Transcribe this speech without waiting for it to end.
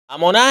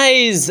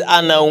Harmonize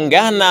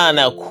anaungana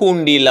na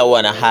kundi la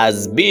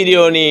wanahaz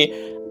bilioni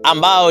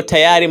ambao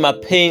tayari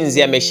mapenzi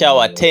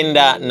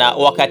yameshawatenda na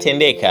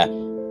wakatendeka.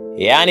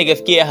 Yaani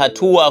kafikia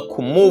hatua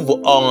kumove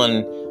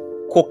on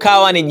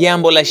kukawa ni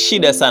jambo la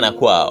shida sana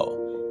kwao.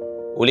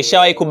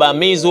 Ulishawahi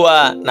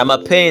kubamizwa na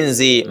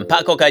mapenzi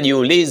mpaka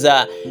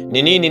ukajiuliza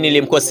ni nini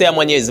nilimkosea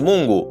Mwenyezi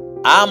Mungu?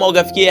 Ama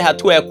ukafikia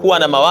hatua ya kuwa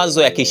na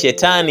mawazo ya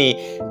kishetani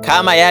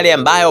kama yale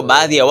ambayo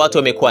baadhi ya watu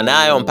wamekuwa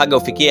nayo mpaka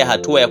ufikie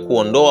hatua ya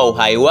kuondoa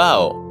uhai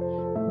wao?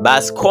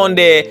 Bas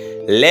Konde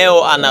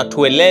leo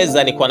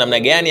anatueleza ni kwa namna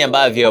gani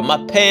ambavyo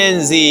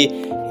mapenzi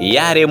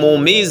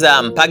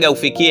yalimuumiza mpaka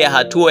ufikie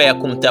hatua ya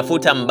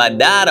kumtafuta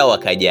mbadala wa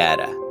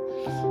Kajala.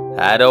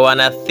 I don't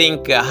wanna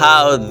think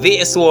how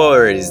this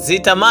was.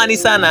 Zitamani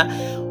sana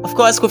of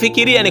course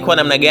kufikiria ni kwa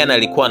namna gani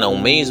alikuwa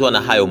anaumizwa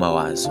na hayo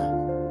mawazo.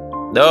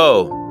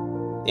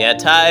 Ni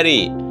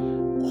hatari.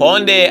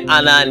 Konde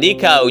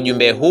anaandika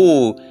ujumbe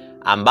huu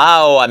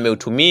ambao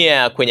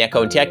ameutumia kwenye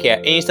akaunti yake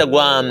ya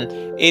Instagram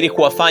ili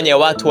kuwafanya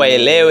watu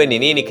waelewe ni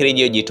nini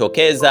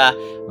kilichojitokeza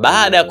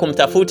baada ya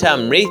kumtafuta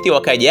mrithi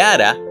wa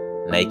Kajala,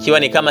 na ikiwa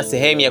ni kama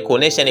sehemu ya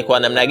kuonesha ni kwa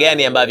namna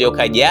gani ambavyo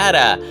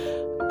Kajala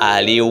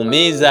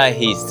aliumiza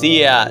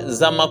hisia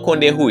za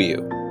Makonde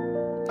huyo.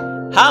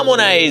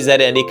 Harmonize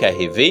aliandika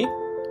hivi: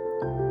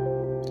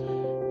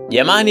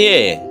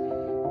 jamani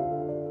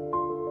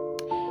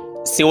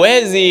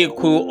siwezi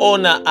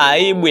kuona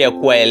aibu ya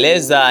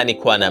kuwaeleza ni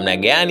kwa namna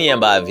gani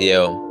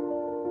ambavyo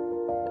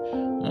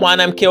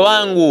mwanamke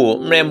wangu,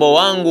 mrembo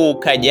wangu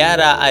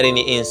Kajala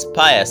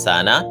alini-inspire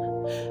sana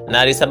na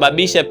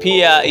alisababisha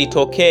pia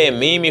itokee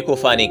mimi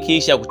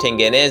kufanikisha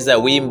kutengeneza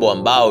wimbo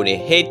ambao ni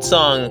hit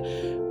song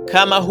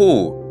kama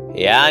huu,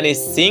 yani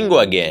Single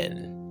Again.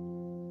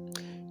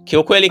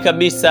 Kiukweli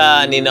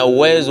kabisa nina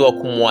uwezo wa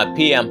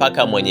kumwapia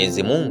mpaka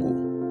Mwenyezi Mungu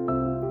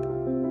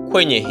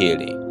kwenye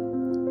hili.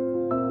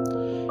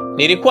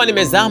 Nilikuwa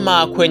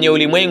nimezama kwenye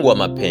ulimwengu wa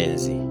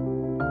mapenzi.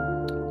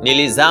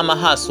 Nilizama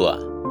haswa.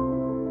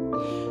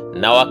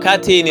 Na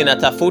wakati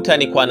ninatafuta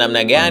ni kwa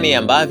namna gani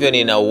ambavyo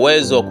nina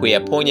uwezo wa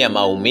kuyaponya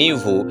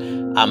maumivu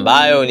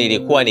ambayo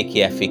nilikuwa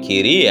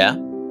nikiyafikiria,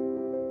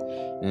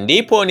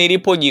 ndipo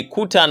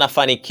nilipojikuta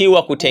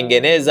nafanikiwa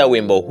kutengeneza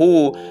wimbo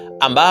huu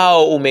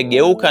ambao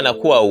umegeuka na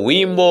kuwa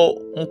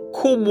wimbo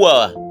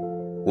mkubwa,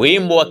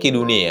 wimbo wa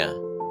kidunia.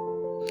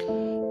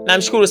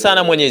 Namshukuru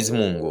sana Mwenyezi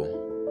Mungu.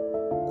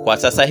 Kwa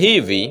sasa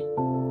hivi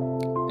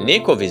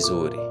niko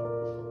vizuri.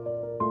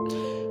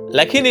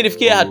 Lakini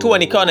nilifikia hatua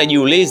nikawa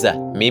najiuliza,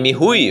 mimi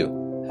huyu?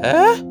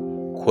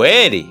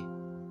 Kweli?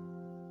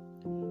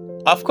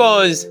 Of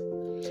course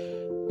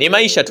ni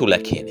maisha tu,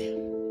 lakini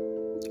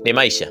ni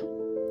maisha.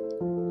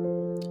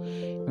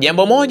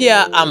 Jambo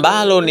moja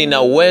ambalo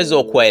nina uwezo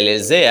wa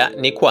kuelezea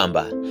ni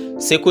kwamba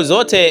siku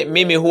zote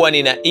mimi huwa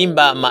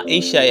ninaimba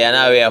maisha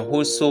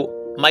yanayoyahusu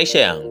maisha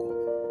yangu.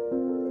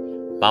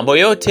 Mambo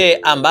yote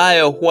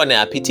ambayo huwa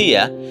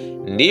nayapitia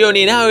ndiyo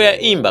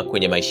ninayoyaimba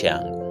kwenye maisha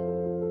yangu.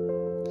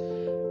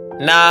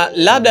 Na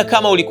labda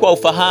kama ulikuwa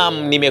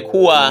ufahamu,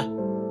 nimekuwa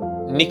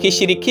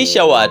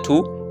nikishirikisha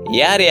watu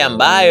yale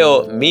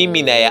ambayo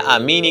mimi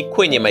nayaamini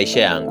kwenye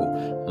maisha yangu.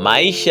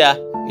 Maisha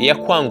ya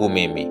kwangu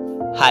mimi,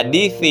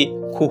 hadithi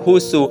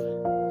kuhusu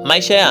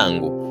maisha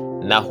yangu,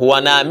 na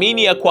huwa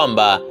naamini ya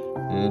kwamba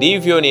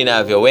ndivyo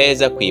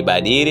ninavyoweza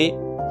kuibadili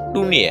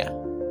dunia.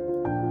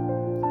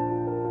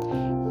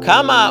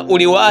 Kama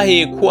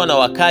uliwahi kuwa na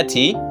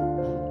wakati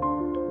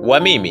wa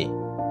mimi,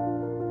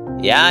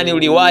 yani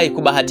uliwahi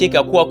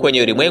kubahatika kuwa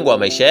kwenye ulimwengu wa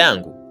maisha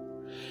yangu,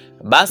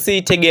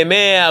 basi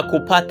tegemea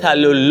kupata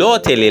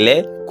lolote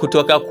lile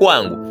kutoka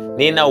kwangu.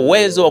 Nina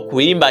uwezo wa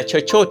kuimba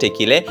chochote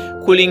kile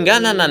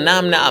kulingana na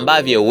namna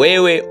ambavyo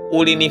wewe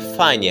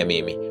ulinifanya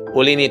mimi,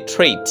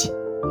 ulinitreat,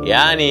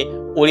 yani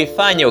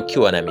ulifanya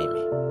ukiwa na mimi.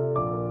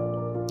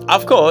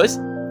 Of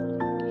course,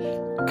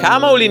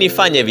 kama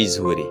ulinifanya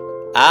vizuri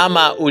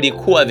ama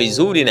ulikuwa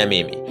vizuri na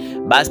mimi,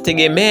 basi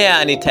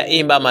tegemea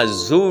nitaimba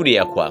mazuri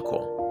ya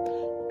kwako.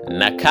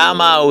 Na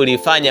kama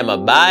ulifanya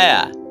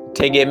mabaya,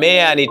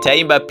 tegemea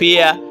nitaimba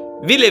pia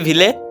vile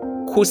vile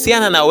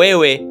kuhusiana na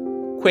wewe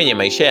kwenye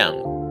maisha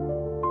yangu.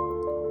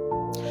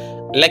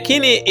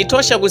 Lakini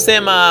itosha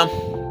kusema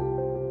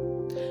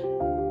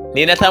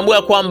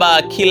ninatambua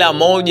kwamba kila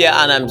moja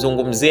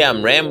anamzungumzia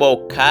mrembo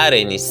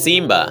Karen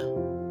Simba.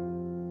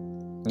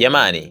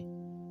 Jamani,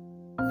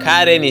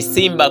 Karen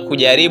Simba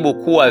kujaribu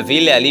kuwa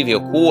vile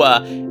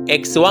alivyokuwa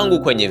ex wangu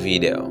kwenye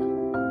video.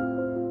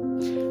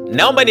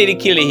 Naomba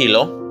nilikili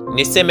hilo,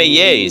 niseme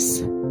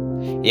yes,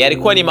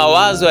 yalikuwa ni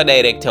mawazo ya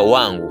director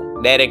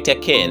wangu, Director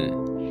Ken,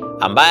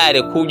 ambaye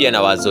alikuja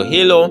na wazo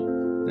hilo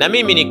na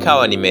mimi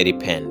nikawa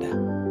nimelipenda.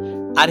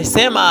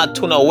 Alisema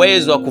tuna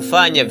uwezo wa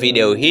kufanya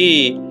video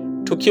hii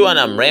tukiwa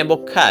na mrembo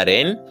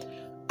Karen,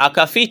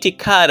 akafiti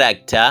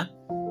character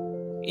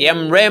ya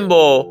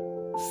mrembo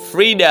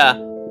Frida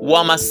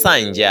wa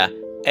Masanja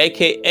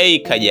aka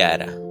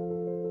Kajala.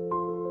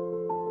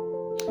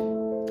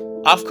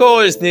 Of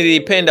course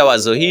nilipenda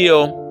wazo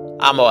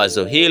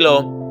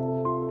hilo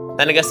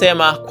na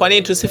nikasema kwa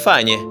nini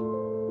tusifanye?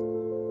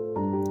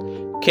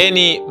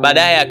 Ken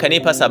baadaye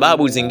akanipa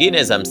sababu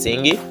zingine za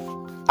msingi.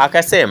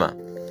 Akasema,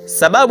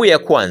 sababu ya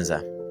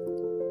kwanza,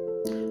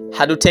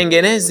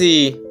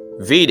 hatutengenezi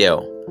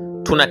video,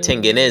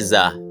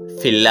 tunatengeneza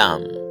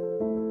filamu.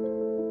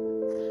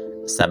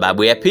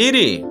 Sababu ya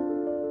pili,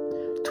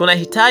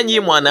 tunahitaji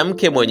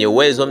mwanamke mwenye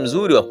uwezo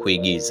mzuri wa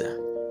kuigiza,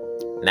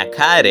 na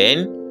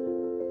Karen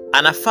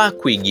anafaa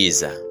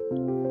kuigiza.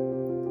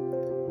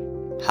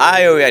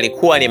 Hayo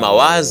yalikuwa ni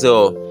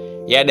mawazo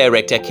ya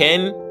director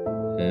Ken,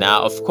 na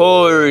of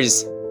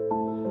course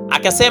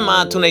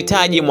akasema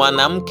tunahitaji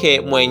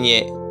mwanamke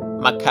mwenye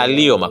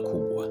makalio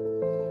makubwa.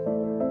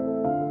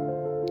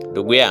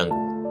 Ndugu yangu,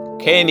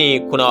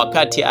 Ken kuna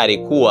wakati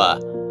alikuwa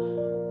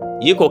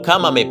yuko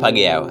kama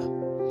amepagawa,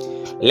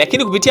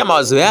 lakini kupitia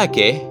mawazo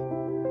yake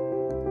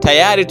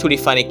tayari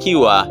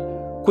tulifanikiwa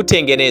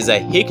kutengeneza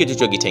hiki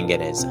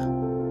tulichokitengeneza.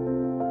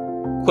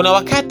 Kuna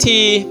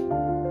wakati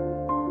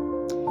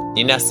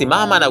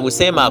ninasimama na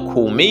kusema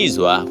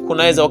kuumizwa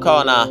kunaweza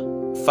ukawa na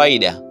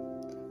faida.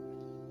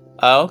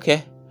 Okay.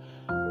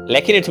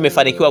 Lakini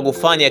tumefanikiwa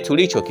kufanya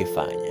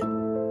tulichokifanya.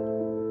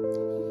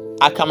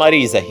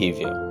 Akamaliza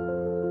hivyo.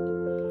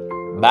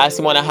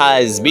 Basi mwana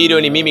Haz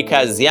video, ni mimi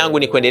kazi yangu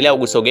ni kuendelea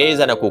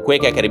kukusogeza na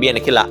kukuweka karibia na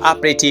kila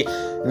update,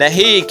 na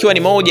hii ikiwa ni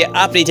moja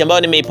update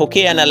ambayo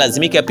nimeipokea na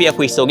lazimika pia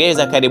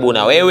kuisogeza karibu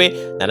na wewe,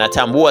 na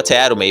natambua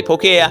tayari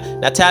umeipokea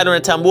na tayari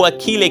unatambua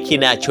kile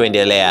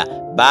kinachoendelea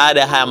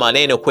baada haya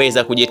maneno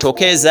kuweza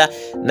kujitokeza,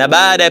 na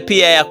baada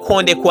pia ya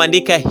Konde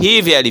kuandika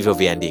hivi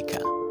alivyoviandika.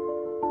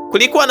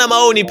 Kulikuwa na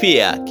maoni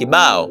pia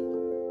kibao,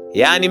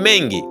 yani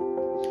mengi.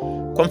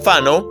 Kwa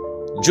mfano,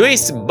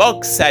 Joyce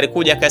Box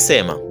alikuja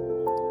akasema,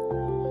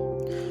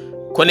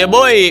 Konde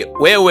Boy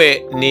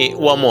wewe ni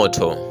wa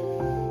moto.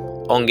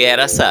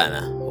 Hongera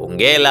sana.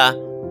 Hongera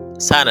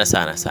sana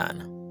sana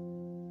sana.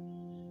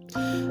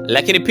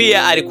 Lakini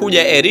pia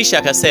alikuja Erisha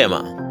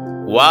akasema,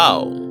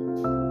 wow,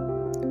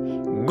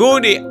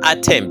 good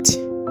attempt,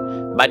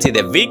 but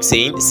the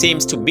vixen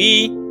seems to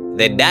be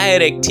the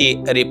direct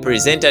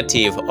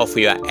representative of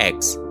your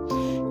ex.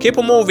 Keep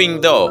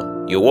moving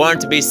though, you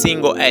won't be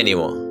single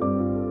anymore.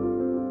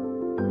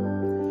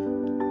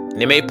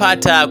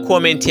 Nimeipata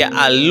comment ya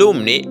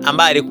alumni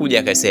ambaye alikuja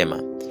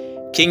akasema,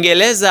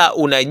 Kiingereza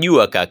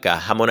unajua kaka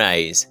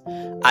Harmonize,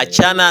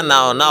 achana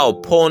na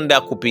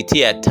wanaoponda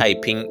kupitia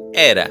typing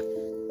error.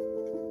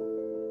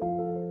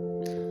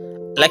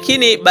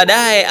 Lakini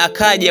baadaye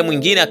akaja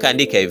mwingine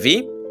akaandika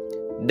hivi,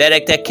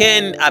 Director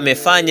Ken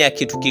amefanya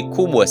kitu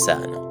kikubwa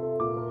sana.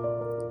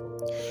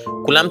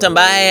 Kuna mtu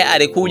ambaye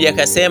alikuja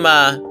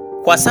akasema,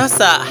 kwa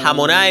sasa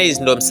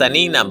Harmonize ndo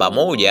msanii namba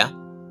 1,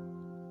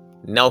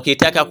 na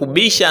ukitaka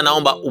kubisha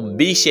naomba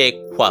ubishe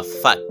kwa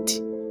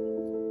fact.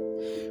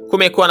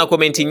 Kumekuwa na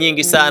komenti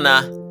nyingi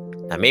sana,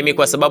 na mimi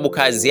kwa sababu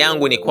kazi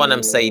yangu ni kuwa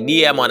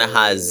namsaidia mwana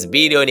Haz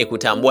video ni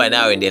kutambua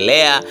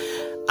yanayoendelea,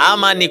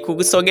 ama ni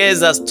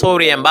kusogeza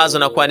story ambazo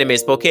nakuwa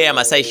nimezipokea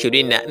masaa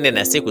 24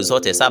 na siku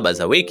zote 7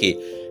 za wiki.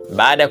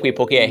 Baada ya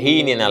kuipokea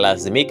hii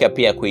ninalazimika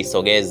pia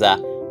kuisogeza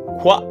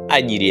kwa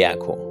ajili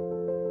yako.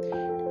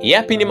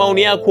 Yapi ni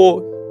maoni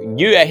yako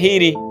juu ya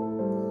hili?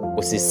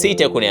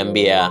 Usisite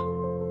kuniambia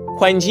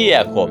kwa njia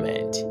ya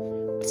comment.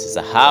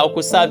 Usisahau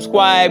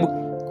kusubscribe,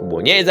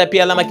 kubonyeza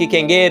pia alama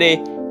kikengele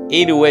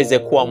ili uweze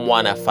kuwa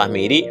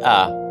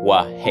mwanafamilia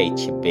wa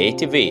HB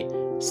TV.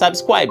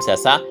 Subscribe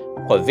sasa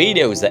kwa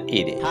video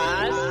zaidi.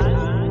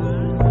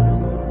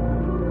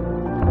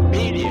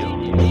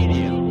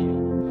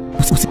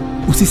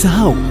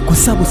 Usisahau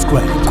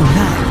kusubscribe,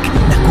 kulike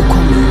na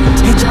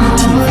kucomment. HB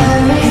TV.